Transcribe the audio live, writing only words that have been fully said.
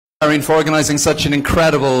For organising such an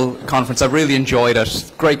incredible conference. I've really enjoyed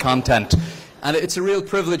it. Great content. And it's a real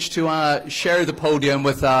privilege to share the podium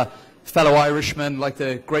with fellow Irishmen like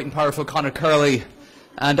the great and powerful Conor Curley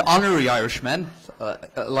and honorary Irishmen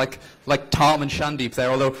like Tom and Shandeep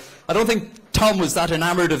there, although I don't think Tom was that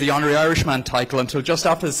enamoured of the honorary Irishman title until just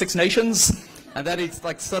after the Six Nations, and then he's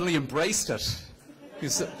like suddenly embraced it.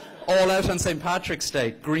 He's all out on St. Patrick's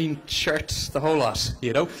Day, green shirt, the whole lot,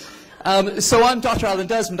 you know. So I'm Dr Alan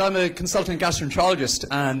Desmond. I'm a consultant gastroenterologist,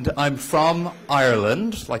 and I'm from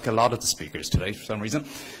Ireland, like a lot of the speakers today for some reason.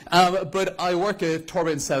 But I work at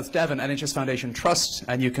Torbay in South Devon, NHS Foundation Trust,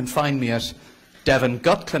 and you can find me at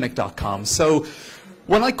devongutclinic.com. So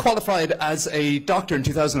when I qualified as a doctor in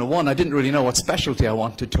 2001, I didn't really know what specialty I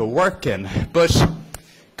wanted to work in. But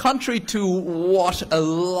contrary to what a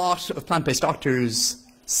lot of plant-based doctors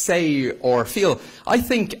say or feel, I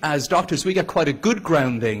think as doctors we get quite a good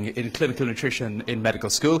grounding in clinical nutrition in medical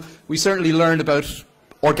school. We certainly learn about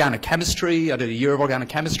organic chemistry. I did a year of organic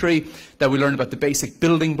chemistry. Then we learn about the basic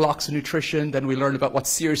building blocks of nutrition. Then we learn about what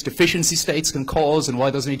serious deficiency states can cause and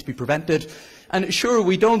why those need to be prevented. And sure,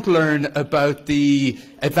 we don't learn about the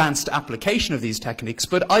advanced application of these techniques,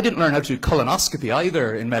 but I didn't learn how to do colonoscopy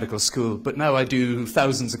either in medical school, but now I do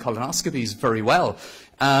thousands of colonoscopies very well.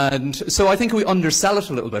 And so I think we undersell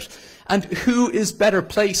it a little bit. And who is better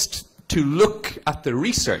placed to look at the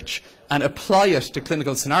research and apply it to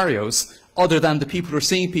clinical scenarios other than the people who are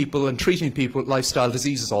seeing people and treating people with lifestyle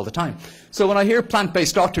diseases all the time? So when I hear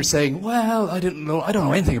plant-based doctors saying, well, I don't know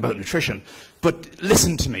anything about nutrition, but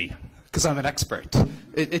listen to me, because I'm an expert,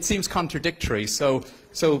 it seems contradictory. So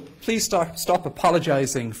please stop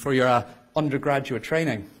apologizing for your undergraduate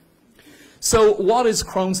training. So what is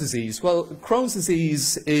Crohn's disease? Well, Crohn's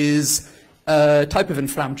disease is a type of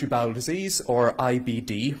inflammatory bowel disease, or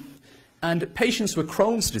IBD, and patients with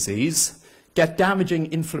Crohn's disease get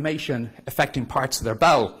damaging inflammation affecting parts of their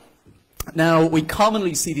bowel. Now, we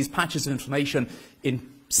commonly see these patches of inflammation in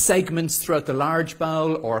segments throughout the large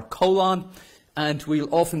bowel or colon, and we'll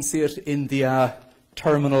often see it in the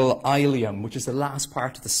terminal ileum, which is the last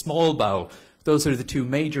part of the small bowel. Those are the two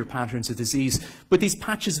major patterns of disease. But these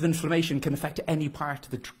patches of inflammation can affect any part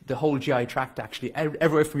of the whole GI tract, actually,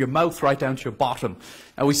 everywhere from your mouth right down to your bottom.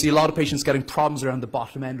 And we see a lot of patients getting problems around the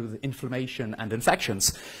bottom end with inflammation and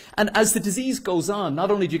infections. And as the disease goes on,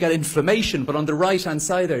 not only do you get inflammation, but on the right-hand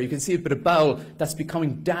side there, you can see a bit of bowel that's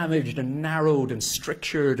becoming damaged and narrowed and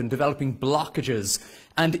strictured and developing blockages.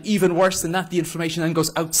 And even worse than that, the inflammation then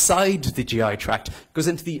goes outside the GI tract, goes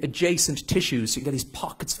into the adjacent tissues. So you get these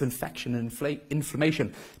pockets of infection and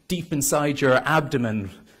inflammation deep inside your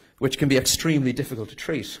abdomen, which can be extremely difficult to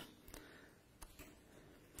treat.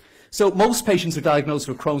 So most patients are diagnosed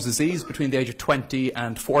with Crohn's disease between the age of 20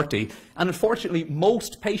 and 40. And unfortunately,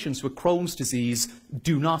 most patients with Crohn's disease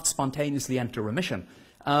do not spontaneously enter remission.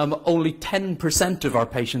 Only 10% of our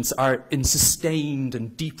patients are in sustained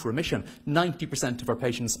and deep remission. 90% of our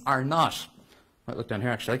patients are not. I might look down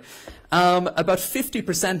here actually. About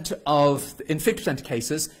 50% in 50% of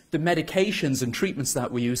cases, the medications and treatments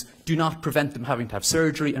that we use do not prevent them having to have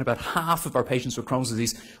surgery, and about half of our patients with Crohn's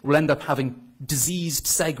disease will end up having diseased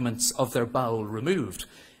segments of their bowel removed.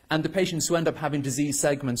 And the patients who end up having diseased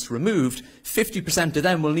segments removed, 50% of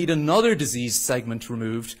them will need another diseased segment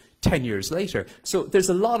removed 10 years later. So there's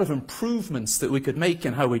a lot of improvements that we could make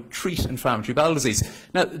in how we treat inflammatory bowel disease.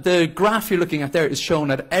 Now, the graph you're looking at there is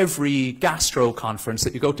shown at every gastro conference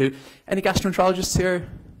that you go to. Any gastroenterologists here?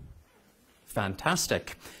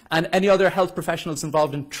 Fantastic. And any other health professionals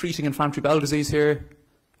involved in treating inflammatory bowel disease here?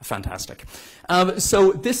 Fantastic.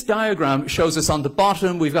 So this diagram shows us on the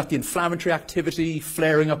bottom, we've got the inflammatory activity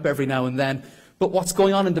flaring up every now and then. But what's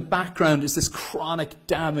going on in the background is this chronic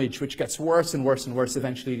damage, which gets worse and worse and worse,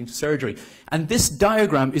 eventually leading to surgery. And this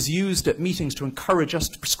diagram is used at meetings to encourage us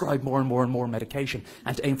to prescribe more and more and more medication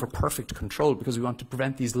and to aim for perfect control, because we want to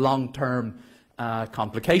prevent these long-term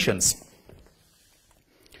complications.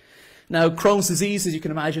 Now, Crohn's disease, as you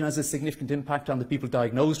can imagine, has a significant impact on the people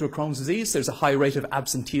diagnosed with Crohn's disease. There's a high rate of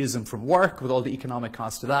absenteeism from work, with all the economic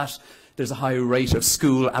cost of that. There's a high rate of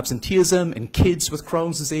school absenteeism in kids with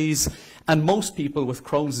Crohn's disease. And most people with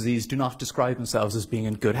Crohn's disease do not describe themselves as being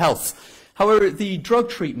in good health. However, the drug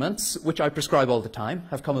treatments, which I prescribe all the time,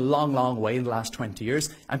 have come a long, long way in the last 20 years.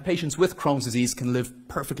 And patients with Crohn's disease can live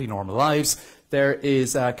perfectly normal lives. There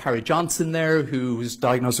is Carrie Johnson there, who was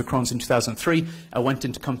diagnosed with Crohn's in 2003, and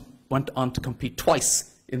went on to compete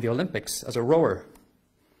twice in the Olympics as a rower.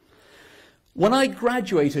 When I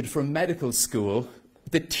graduated from medical school,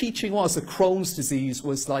 the teaching was that Crohn's disease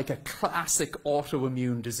was like a classic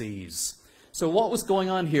autoimmune disease. So what was going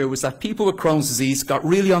on here was that people with Crohn's disease got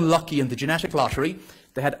really unlucky in the genetic lottery.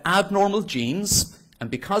 They had abnormal genes, and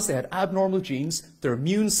because they had abnormal genes, their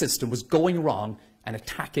immune system was going wrong and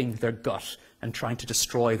attacking their gut and trying to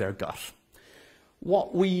destroy their gut.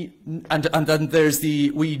 And then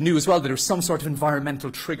we knew as well that there was some sort of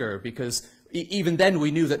environmental trigger, because even then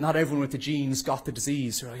we knew that not everyone with the genes got the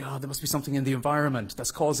disease. We're like, oh, there must be something in the environment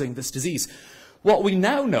that's causing this disease. What we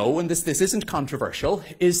now know, and this isn't controversial,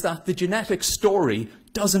 is that the genetic story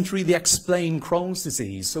doesn't really explain Crohn's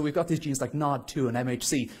disease. So we've got these genes like NOD2 and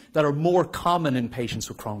MHC that are more common in patients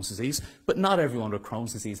with Crohn's disease, but not everyone with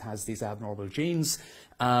Crohn's disease has these abnormal genes.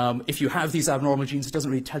 If you have these abnormal genes, it doesn't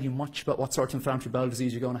really tell you much about what sort of inflammatory bowel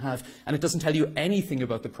disease you're going to have, and it doesn't tell you anything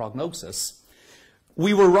about the prognosis.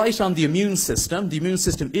 We were right on the immune system. The immune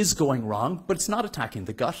system is going wrong, but it's not attacking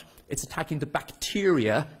the gut. It's attacking the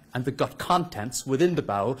bacteria and the gut contents within the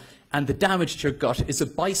bowel, and the damage to your gut is a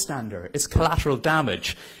bystander. It's collateral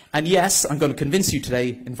damage. And yes, I'm going to convince you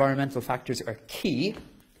today, environmental factors are key.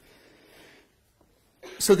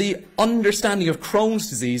 So the understanding of Crohn's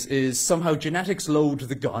disease is somehow genetics load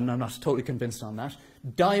the gun. I'm not totally convinced on that.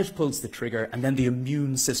 Diet pulls the trigger, and then the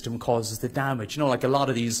immune system causes the damage, you know, like a lot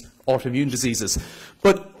of these autoimmune diseases.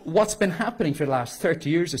 But what's been happening for the last 30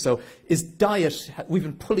 years or so is diet. We've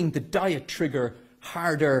been pulling the diet trigger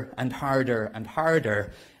harder and harder and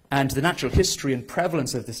harder, and the natural history and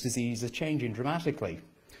prevalence of this disease is changing dramatically.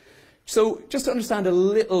 So just to understand a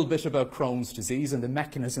little bit about Crohn's disease and the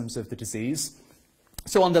mechanisms of the disease.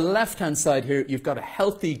 So on the left-hand side here, you've got a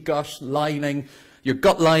healthy gut lining. Your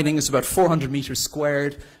gut lining is about 400 meters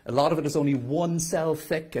squared. A lot of it is only one cell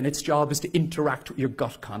thick, and its job is to interact with your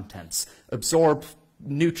gut contents, absorb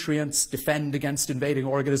nutrients, defend against invading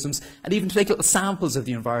organisms, and even take little samples of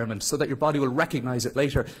the environment so that your body will recognize it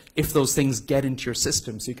later if those things get into your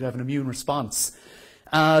system, so you can have an immune response.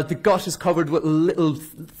 The gut is covered with a little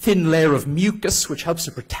thin layer of mucus, which helps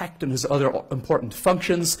to protect and has other important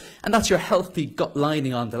functions, and that's your healthy gut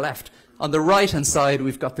lining on the left. On the right-hand side,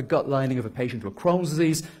 we've got the gut lining of a patient with Crohn's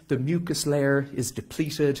disease. The mucus layer is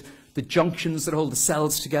depleted. The junctions that hold the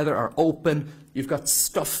cells together are open. You've got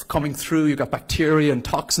stuff coming through. You've got bacteria and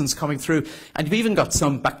toxins coming through. And you've even got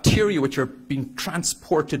some bacteria which are being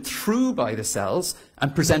transported through by the cells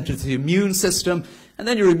and presented to the immune system. And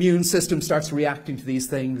then your immune system starts reacting to these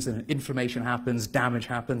things, and inflammation happens, damage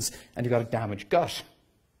happens, and you've got a damaged gut.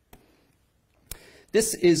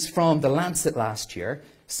 This is from The Lancet last year,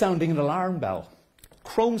 sounding an alarm bell.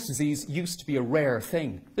 Crohn's disease used to be a rare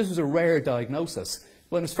thing. This was a rare diagnosis.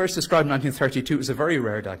 When it was first described in 1932, it was a very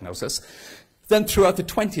rare diagnosis. Then throughout the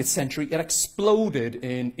 20th century, it exploded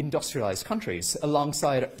in industrialized countries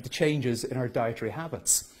alongside the changes in our dietary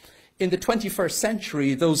habits. In the 21st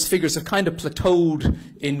century, those figures have kind of plateaued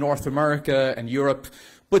in North America and Europe,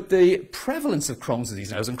 but the prevalence of Crohn's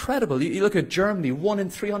disease now is incredible. You look at Germany, 1 in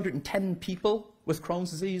 310 people with Crohn's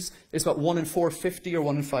disease. It's about 1 in 450 or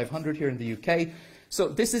 1 in 500 here in the UK. So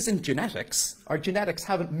this isn't genetics. Our genetics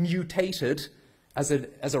haven't mutated as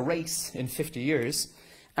a race in 50 years.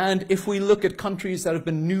 And if we look at countries that have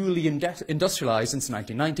been newly industrialized since the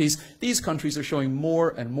 1990s, these countries are showing more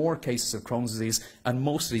and more cases of Crohn's disease, and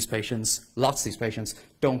most of these patients, lots of these patients,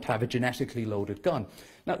 don't have a genetically loaded gun.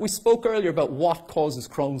 Now, we spoke earlier about what causes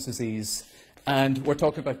Crohn's disease, and we're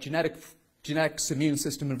talking about genetics, immune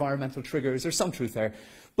system, environmental triggers. There's some truth there.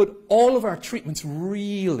 But all of our treatments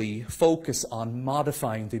really focus on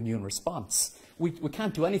modifying the immune response. We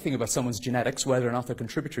can't do anything about someone's genetics, whether or not they're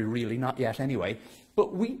contributory, really, not yet anyway.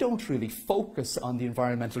 But we don't really focus on the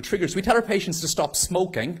environmental triggers. We tell our patients to stop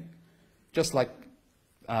smoking, just like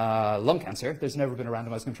lung cancer. There's never been a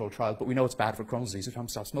randomized controlled trial, but we know it's bad for Crohn's disease, so tell them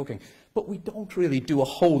to stop smoking. But we don't really do a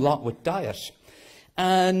whole lot with diet.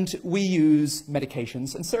 And we use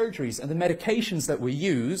medications and surgeries. And the medications that we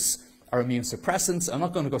use are immune suppressants. I'm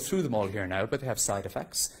not going to go through them all here now, but they have side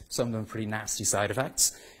effects. Some of them pretty nasty side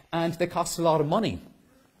effects. And they cost a lot of money.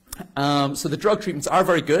 So the drug treatments are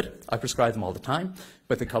very good. I prescribe them all the time,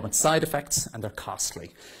 but they come with side effects and they're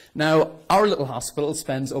costly. Now, our little hospital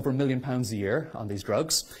spends over £1 million a year on these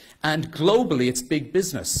drugs, and globally it's big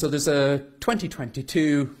business. So there's a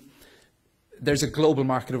 2022, there's a global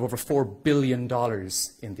market of over $4 billion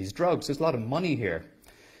in these drugs. There's a lot of money here.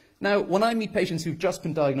 Now, when I meet patients who've just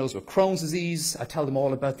been diagnosed with Crohn's disease, I tell them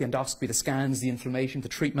all about the endoscopy, the scans, the inflammation, the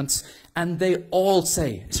treatments, and they all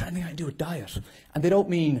say, is there anything I can do with diet? And they don't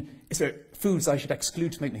mean, is there foods I should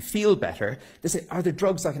exclude to make me feel better? They say, are there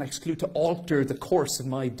drugs I can exclude to alter the course of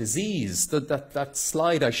my disease? That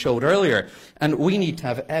slide I showed earlier. And we need to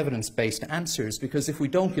have evidence-based answers, because if we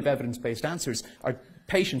don't give evidence-based answers, our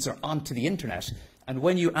patients are onto the internet. And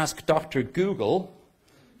when you ask Dr. Google,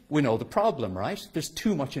 we know the problem, right? There's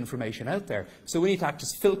too much information out there. So we need to act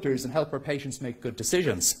as filters and help our patients make good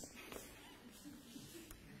decisions.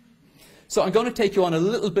 So I'm going to take you on a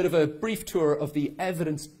little bit of a brief tour of the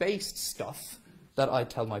evidence-based stuff that I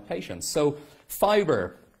tell my patients. So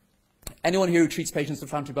fibre. Anyone here who treats patients with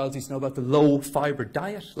inflammatory bowel disease know about the low-fibre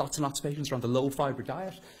diet? Lots and lots of patients are on the low-fibre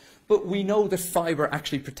diet. But we know that fibre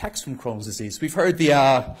actually protects from Crohn's disease. We've heard the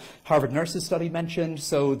Harvard nurses study mentioned.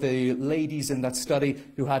 So the ladies in that study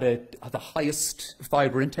who had the highest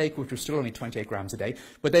fibre intake, which was still only 28 grams a day,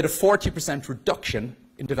 but they had a 40% reduction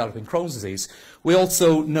in developing Crohn's disease. We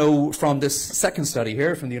also know from this second study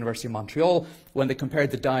here from the University of Montreal, when they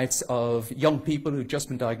compared the diets of young people who'd just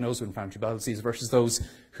been diagnosed with inflammatory bowel disease versus those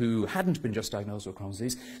who hadn't been just diagnosed with Crohn's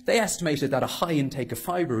disease, they estimated that a high intake of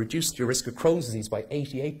fibre reduced your risk of Crohn's disease by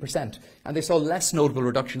 88%. And they saw less notable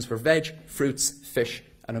reductions for veg, fruits, fish,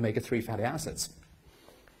 and omega-3 fatty acids.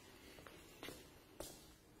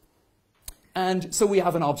 And so we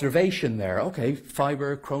have an observation there. Okay,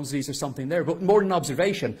 fibre, Crohn's disease, or something there. But more than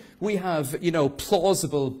observation, we have,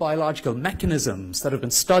 plausible biological mechanisms that have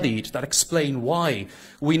been studied that explain why.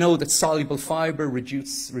 We know that soluble fibre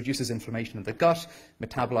reduces inflammation in the gut,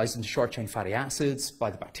 metabolized into short-chain fatty acids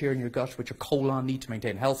by the bacteria in your gut, which your colon need to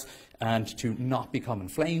maintain health and to not become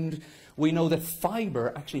inflamed. We know that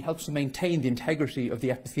fibre actually helps to maintain the integrity of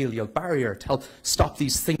the epithelial barrier to help stop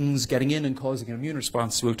these things getting in and causing an immune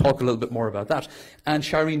response. We'll talk a little bit more about that. And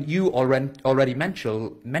Shireen, you already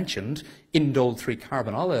mentioned indole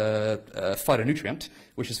 3-carbinol, a phytonutrient,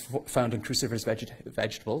 which is found in cruciferous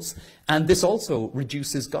vegetables. And this also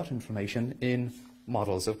reduces gut inflammation in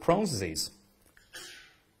models of Crohn's disease.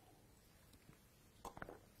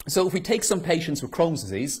 So if we take some patients with Crohn's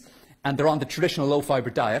disease and they're on the traditional low-fibre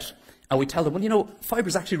diet, and we tell them, well, fibre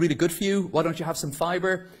is actually really good for you. Why don't you have some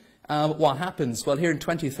fibre? What happens? Well, here in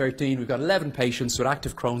 2013, we've got 11 patients with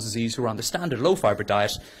active Crohn's disease who are on the standard low-fibre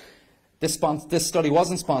diet. This study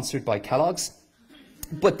wasn't sponsored by Kellogg's,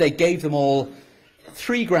 but they gave them all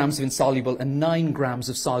 3 grams of insoluble and 9 grams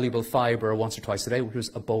of soluble fibre once or twice a day, which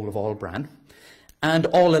was a bowl of all bran. And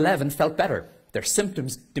all 11 felt better. Their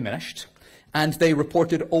symptoms diminished, and they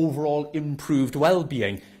reported overall improved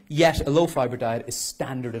well-being. Yet a low-fibre diet is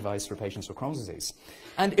standard advice for patients with Crohn's disease.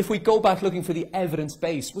 And if we go back looking for the evidence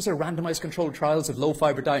base, was there randomized controlled trials of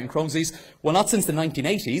low-fibre diet and Crohn's disease? Well, not since the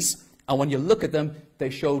 1980s. And when you look at them, they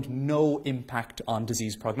showed no impact on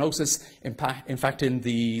disease prognosis. In fact, in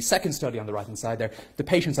the second study on the right-hand side there, the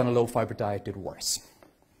patients on a low-fibre diet did worse.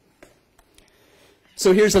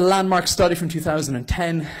 So here's a landmark study from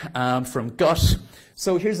 2010 from Gut.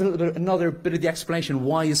 So here's another bit of the explanation.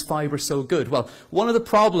 Why is fibre so good? Well, one of the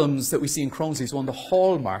problems that we see in Crohn's disease, one of the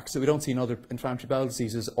hallmarks that we don't see in other inflammatory bowel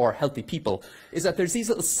diseases or healthy people, is that there's these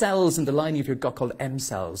little cells in the lining of your gut called M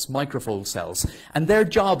cells, microfold cells. And their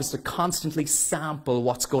job is to constantly sample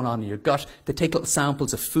what's going on in your gut. They take little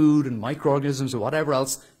samples of food and microorganisms or whatever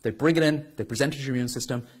else. They bring it in, they present it to your immune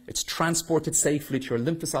system. It's transported safely to your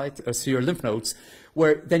lymphocytes, or to your lymph nodes,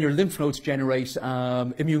 where then your lymph nodes generate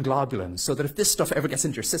immune globulins, so that if this stuff ever gets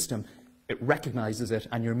into your system, it recognizes it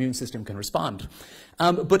and your immune system can respond.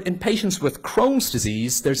 But in patients with Crohn's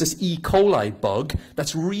disease, there's this E. coli bug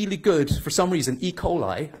that's really good. For some reason, E.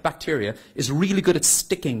 coli, bacteria, is really good at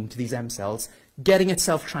sticking to these M cells, getting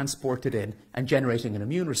itself transported in and generating an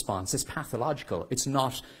immune response. It's pathological. It's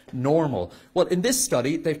not normal. Well, in this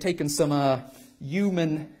study, they've taken some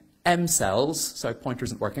human M cells, sorry, pointer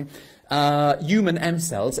isn't working, human M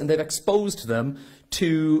cells, and they've exposed them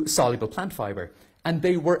to soluble plant fibre. And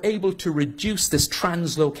they were able to reduce this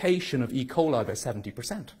translocation of E. coli by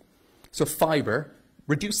 70%. So fibre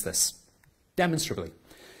reduced this, demonstrably.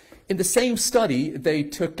 In the same study, they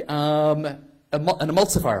took an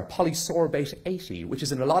emulsifier, polysorbate 80, which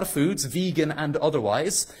is in a lot of foods, vegan and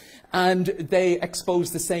otherwise, and they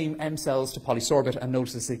exposed the same M cells to polysorbate and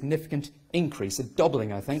noticed a significant increase, a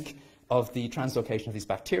doubling, I think, of the translocation of these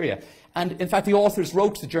bacteria. And in fact, the authors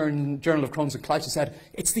wrote to the Journal of Crohn's and Colitis and said,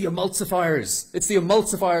 it's the emulsifiers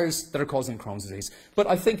that are causing Crohn's disease. But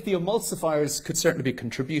I think the emulsifiers could certainly be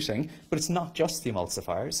contributing, but it's not just the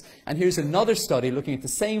emulsifiers. And here's another study looking at the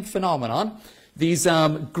same phenomenon. These this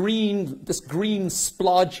green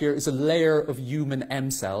splodge here is a layer of human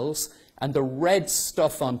M cells, and the red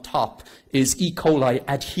stuff on top is E. coli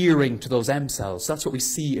adhering to those M cells. That's what we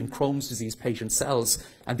see in Crohn's disease patient cells,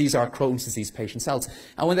 and these are Crohn's disease patient cells.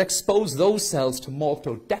 And when they expose those cells to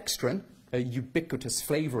maltodextrin, a ubiquitous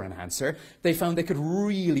flavor enhancer, they found they could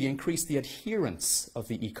really increase the adherence of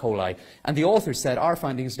the E. coli. And the authors said, our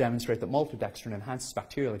findings demonstrate that maltodextrin enhances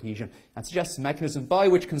bacterial adhesion and suggests a mechanism by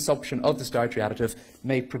which consumption of this dietary additive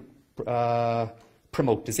may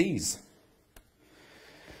promote disease.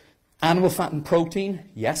 Animal fat and protein,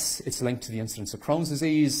 yes, it's linked to the incidence of Crohn's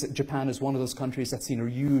disease. Japan is one of those countries that's seen a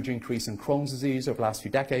huge increase in Crohn's disease over the last few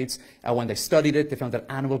decades. When they studied it, they found that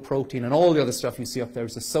animal protein and all the other stuff you see up there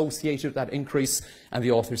is associated with that increase. And the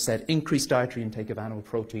authors said increased dietary intake of animal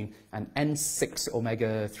protein and N6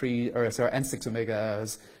 omegas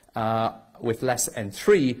with less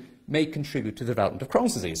N3 may contribute to the development of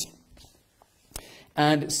Crohn's disease.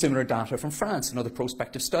 And similar data from France, another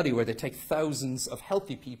prospective study where they take thousands of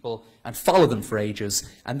healthy people and follow them for ages,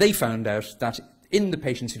 and they found out that in the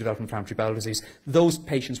patients who developed inflammatory bowel disease, those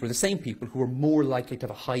patients were the same people who were more likely to have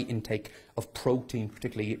a high intake of protein,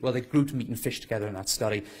 particularly, well, they grouped meat and fish together in that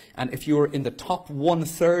study. And if you're in the top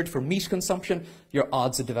 1/3 for meat consumption, your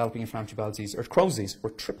odds of developing inflammatory bowel disease or Crohn's disease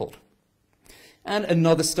were tripled. And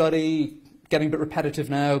another study, getting a bit repetitive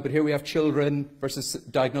now, but here we have children versus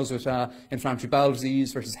diagnosed with inflammatory bowel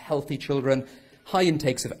disease versus healthy children. High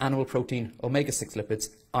intakes of animal protein, omega-6 lipids,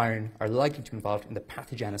 iron are likely to be involved in the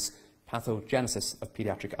pathogenesis of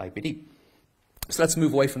pediatric IBD. So let's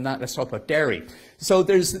move away from that. Let's talk about dairy. So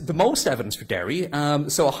there's the most evidence for dairy.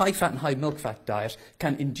 So a high-fat and high-milk-fat diet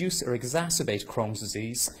can induce or exacerbate Crohn's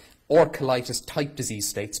disease or colitis type disease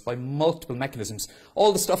states by multiple mechanisms.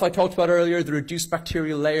 All the stuff I talked about earlier, the reduced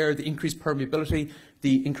bacterial layer, the increased permeability,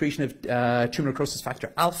 the increase of tumor necrosis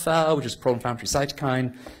factor alpha, which is a pro-inflammatory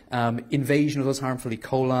cytokine, invasion of those harmful E.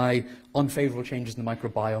 coli, unfavorable changes in the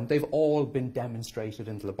microbiome, they've all been demonstrated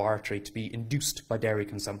in the laboratory to be induced by dairy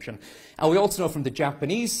consumption. And we also know from the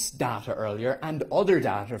Japanese data earlier and other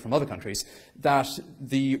data from other countries that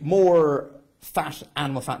the more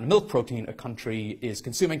animal fat and milk protein a country is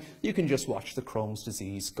consuming, you can just watch the Crohn's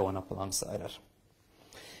disease going up alongside it.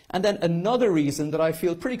 And then another reason that I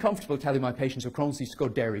feel pretty comfortable telling my patients with Crohn's disease to go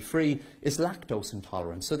dairy-free is lactose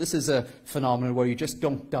intolerance. So this is a phenomenon where you just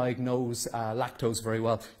don't diagnose lactose very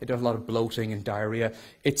well. It does a lot of bloating and diarrhea.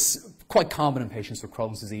 It's quite common in patients with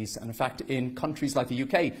Crohn's disease. And in fact, in countries like the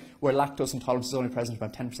UK, where lactose intolerance is only present in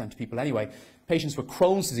about 10% of people anyway, patients with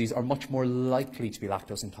Crohn's disease are much more likely to be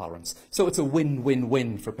lactose intolerant. So it's a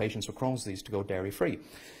win-win-win for patients with Crohn's disease to go dairy-free.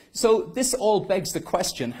 So this all begs the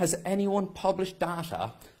question, has anyone published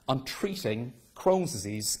data on treating Crohn's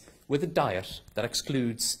disease with a diet that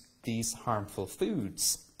excludes these harmful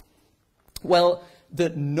foods? Well, the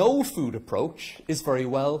no-food approach is very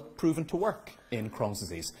well proven to work in Crohn's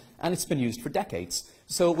disease, and it's been used for decades.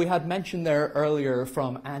 So we had mentioned there earlier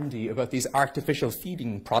from Andy about these artificial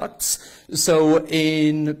feeding products. So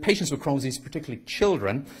in patients with Crohn's disease, particularly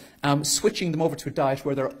children, switching them over to a diet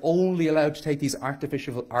where they're only allowed to take these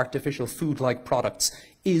artificial food-like products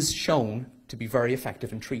is shown to be very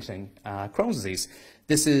effective in treating Crohn's disease.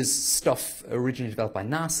 This is stuff originally developed by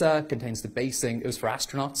NASA, contains the it was for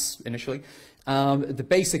astronauts initially, the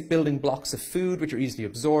basic building blocks of food, which are easily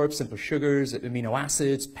absorbed, simple sugars, amino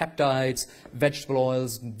acids, peptides, vegetable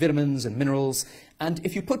oils, vitamins and minerals. And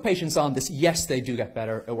if you put patients on this, yes, they do get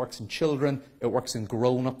better. It works in children. It works in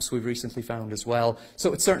grown-ups, we've recently found as well.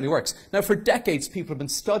 So it certainly works. Now, for decades, people have been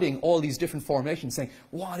studying all these different formulations, saying,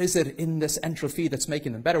 what is it in this enteral feed that's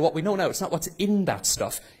making them better? What we know now, it's not what's in that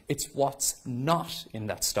stuff. It's what's not in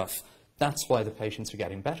that stuff. That's why the patients are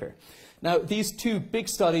getting better. Now, these two big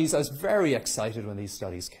studies, I was very excited when these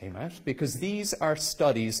studies came out, because these are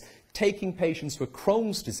studies taking patients with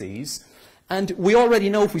Crohn's disease, and we already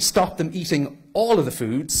know if we stop them eating all of the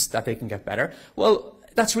foods that they can get better. Well,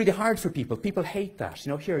 that's really hard for people. People hate that.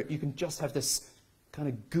 You know, here, you can just have this kind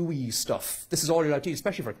of gooey stuff. This is all you're allowed to eat,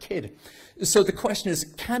 especially for a kid. So the question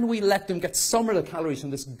is, can we let them get some of the calories from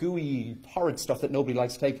this gooey, horrid stuff that nobody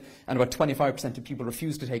likes to take, and about 25% of people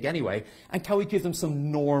refuse to take anyway, and can we give them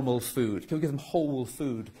some normal food? Can we give them whole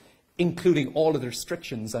food, including all of the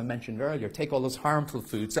restrictions I mentioned earlier, take all those harmful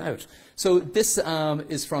foods out? So this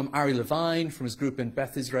is from Ari Levine, from his group in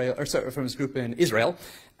from his group in Israel,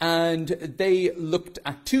 and they looked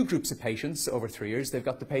at two groups of patients over 3 years. They've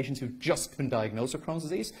got the patients who've just been diagnosed with Crohn's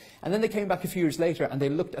disease, and then they came back a few years later and they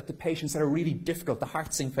looked at the patients that are really difficult, the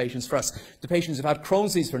heart-sink patients for us, the patients who've had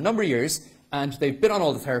Crohn's disease for a number of years, and they've been on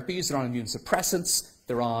all the therapies, they're on immune suppressants,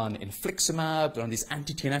 they're on infliximab, they're on these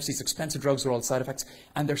anti-TNFs, these expensive drugs with all the side effects,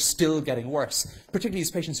 and they're still getting worse. Particularly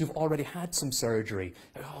these patients who've already had some surgery.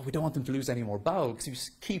 Oh, we don't want them to lose any more bowel, because if you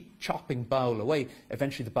keep chopping bowel away,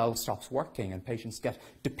 eventually the bowel stops working, and patients get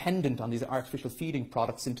dependent on these artificial feeding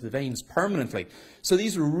products into the veins permanently. So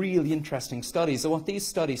these are really interesting studies. So what these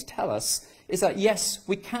studies tell us is that, yes,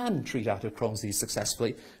 we can treat active Crohn's disease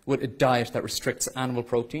successfully with a diet that restricts animal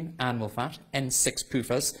protein, animal fat, N6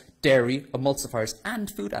 PUFAs, dairy, emulsifiers,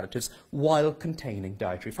 and food additives while containing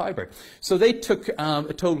dietary fibre. So they took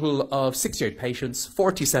a total of 68 patients,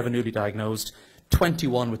 47 newly diagnosed,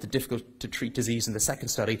 21 with the difficult-to-treat disease in the second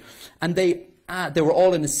study. And they were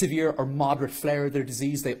all in a severe or moderate flare of their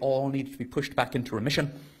disease. They all needed to be pushed back into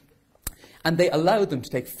remission. And they allowed them to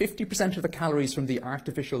take 50% of the calories from the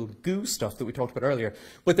artificial goo stuff that we talked about earlier,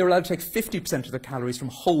 but they were allowed to take 50% of the calories from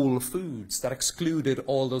whole foods that excluded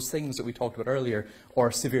all those things that we talked about earlier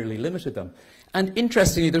or severely limited them. And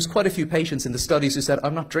interestingly, there's quite a few patients in the studies who said,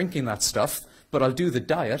 I'm not drinking that stuff, but I'll do the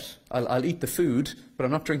diet, I'll eat the food, but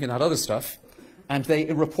I'm not drinking that other stuff. And they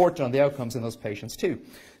reported on the outcomes in those patients too.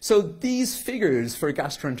 So these figures for a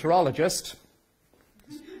gastroenterologist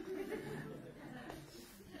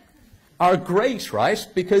are great, right?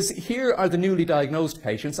 Because here are the newly diagnosed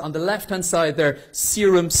patients. On the left-hand side, their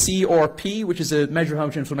serum CRP, which is a measure of how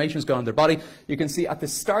much inflammation has gone in their body. You can see at the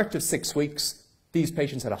start of 6 weeks, these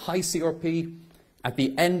patients had a high CRP. At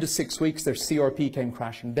the end of 6 weeks, their CRP came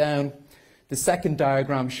crashing down. The second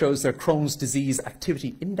diagram shows their Crohn's disease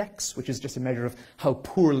activity index, which is just a measure of how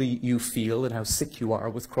poorly you feel and how sick you are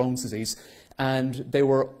with Crohn's disease. And they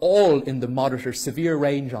were all in the moderate or severe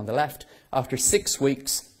range on the left. After 6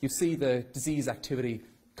 weeks, you see the disease activity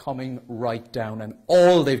coming right down, and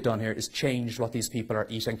all they've done here is changed what these people are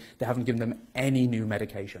eating. They haven't given them any new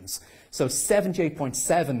medications. So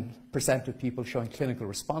 78.7% of people showing clinical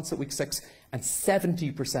response at week 6, and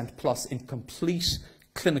 70% plus in complete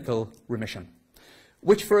clinical remission,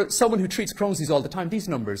 which for someone who treats Crohn's disease all the time, these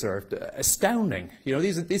numbers are astounding. You know,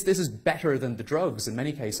 this is better than the drugs in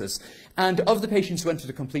many cases. And of the patients who went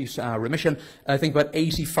into complete remission, I think about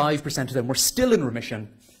 85% of them were still in remission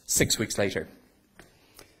 6 weeks later.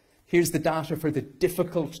 Here's the data for the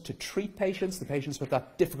difficult-to-treat patients, the patients with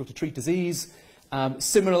that difficult-to-treat disease.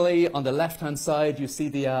 Similarly, on the left-hand side, you see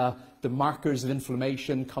the markers of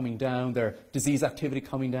inflammation coming down, their disease activity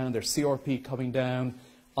coming down, their CRP coming down.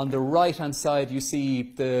 On the right-hand side, you see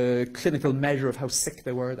the clinical measure of how sick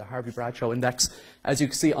they were, the Harvey-Bradshaw index. As you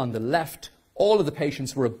can see on the left, all of the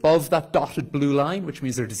patients were above that dotted blue line, which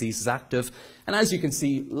means their disease is active. And as you can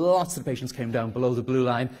see, lots of patients came down below the blue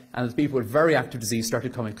line, and the people with very active disease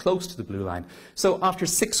started coming close to the blue line. So after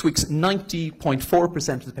 6 weeks,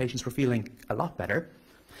 90.4% of the patients were feeling a lot better,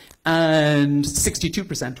 and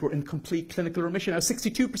 62% were in complete clinical remission. Now,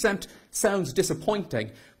 62% sounds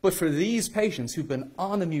disappointing, but for these patients who've been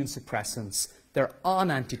on immune suppressants, they're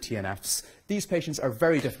on anti-TNFs, these patients are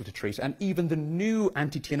very difficult to treat, and even the new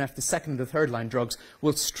anti-TNF, the second and the third line drugs,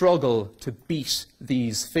 will struggle to beat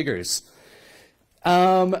these figures.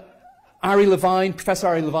 Professor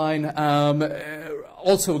Ari Levine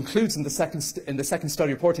also includes in the second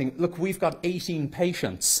study reporting, look, we've got 18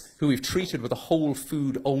 patients who we've treated with a whole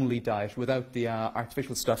food only diet without the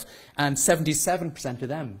artificial stuff, and 77% of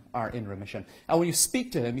them are in remission. And when you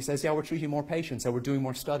speak to him, he says, yeah, we're treating more patients, and we're doing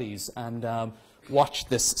more studies, and watch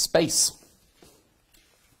this space.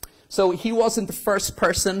 So he wasn't the first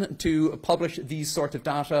person to publish these sort of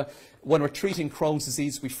data. When we're treating Crohn's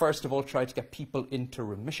disease, we first of all try to get people into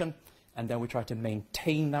remission, and then we try to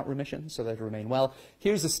maintain that remission so that they remain well.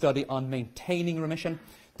 Here's a study on maintaining remission.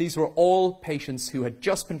 These were all patients who had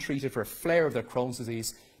just been treated for a flare of their Crohn's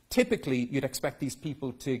disease. Typically, you'd expect these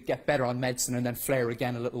people to get better on medicine and then flare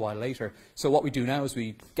again a little while later. So what we do now is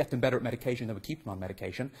we get them better at medication, then we keep them on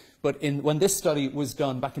medication. But when this study was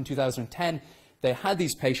done back in 2010, they had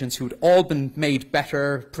these patients who had all been made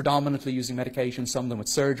better, predominantly using medication, some of them with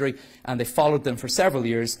surgery, and they followed them for several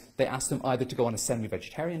years. They asked them either to go on a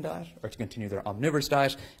semi-vegetarian diet or to continue their omnivorous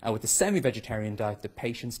diet. And with the semi-vegetarian diet, the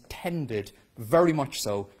patients tended very much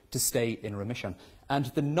so to stay in remission. And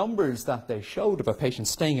the numbers that they showed about patients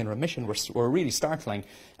staying in remission were really startling.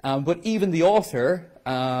 But even the author,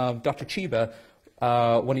 Dr. Chiba,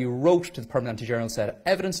 when he wrote to the Permanent Anti-Journal, said,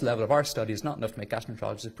 evidence level of our study is not enough to make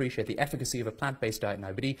gastroenterologists appreciate the efficacy of a plant-based diet in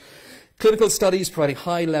IBD. Clinical studies providing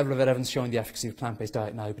high level of evidence showing the efficacy of plant-based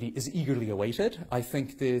diet in IBD is eagerly awaited. I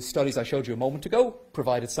think the studies I showed you a moment ago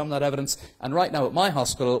provided some of that evidence, and right now at my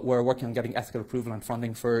hospital we're working on getting ethical approval and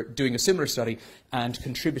funding for doing a similar study and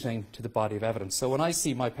contributing to the body of evidence. So when I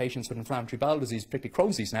see my patients with inflammatory bowel disease, particularly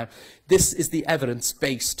Crohn's disease now, this is the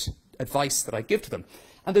evidence-based advice that I give to them.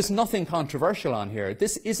 And there's nothing controversial on here.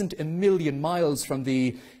 This isn't a million miles from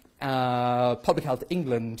the Public Health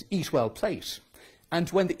England Eat Well plate. And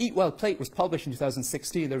when the Eat Well plate was published in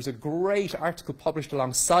 2016, there was a great article published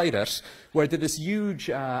alongside it where they did this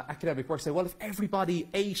huge academic work saying, well, if everybody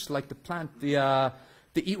ate like the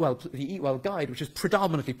Eat Well guide, which is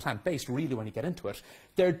predominantly plant-based, really, when you get into it,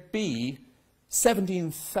 there'd be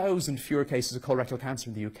 17,000 fewer cases of colorectal cancer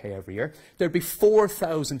in the UK every year. There'd be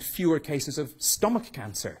 4,000 fewer cases of stomach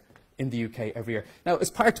cancer in the UK every year. Now, as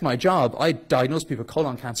part of my job, I diagnose people with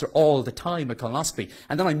colon cancer all the time at colonoscopy,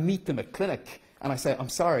 and then I meet them at clinic, and I say, I'm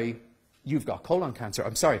sorry, you've got colon cancer.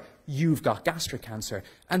 I'm sorry, you've got gastric cancer.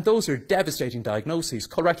 And those are devastating diagnoses.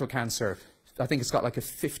 Colorectal cancer, I think it's got like a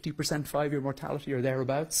 50% 5-year mortality or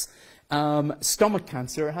thereabouts. Stomach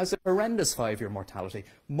cancer has a horrendous 5-year mortality.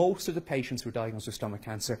 Most of the patients who are diagnosed with stomach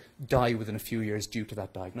cancer die within a few years due to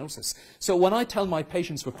that diagnosis. So when I tell my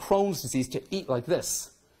patients with Crohn's disease to eat like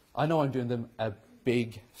this, I know I'm doing them a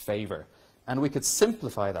big favour. And we could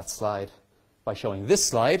simplify that slide by showing this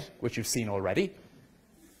slide, which you've seen already.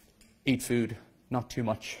 Eat food, not too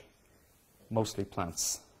much, mostly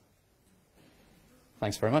plants.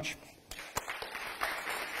 Thanks very much.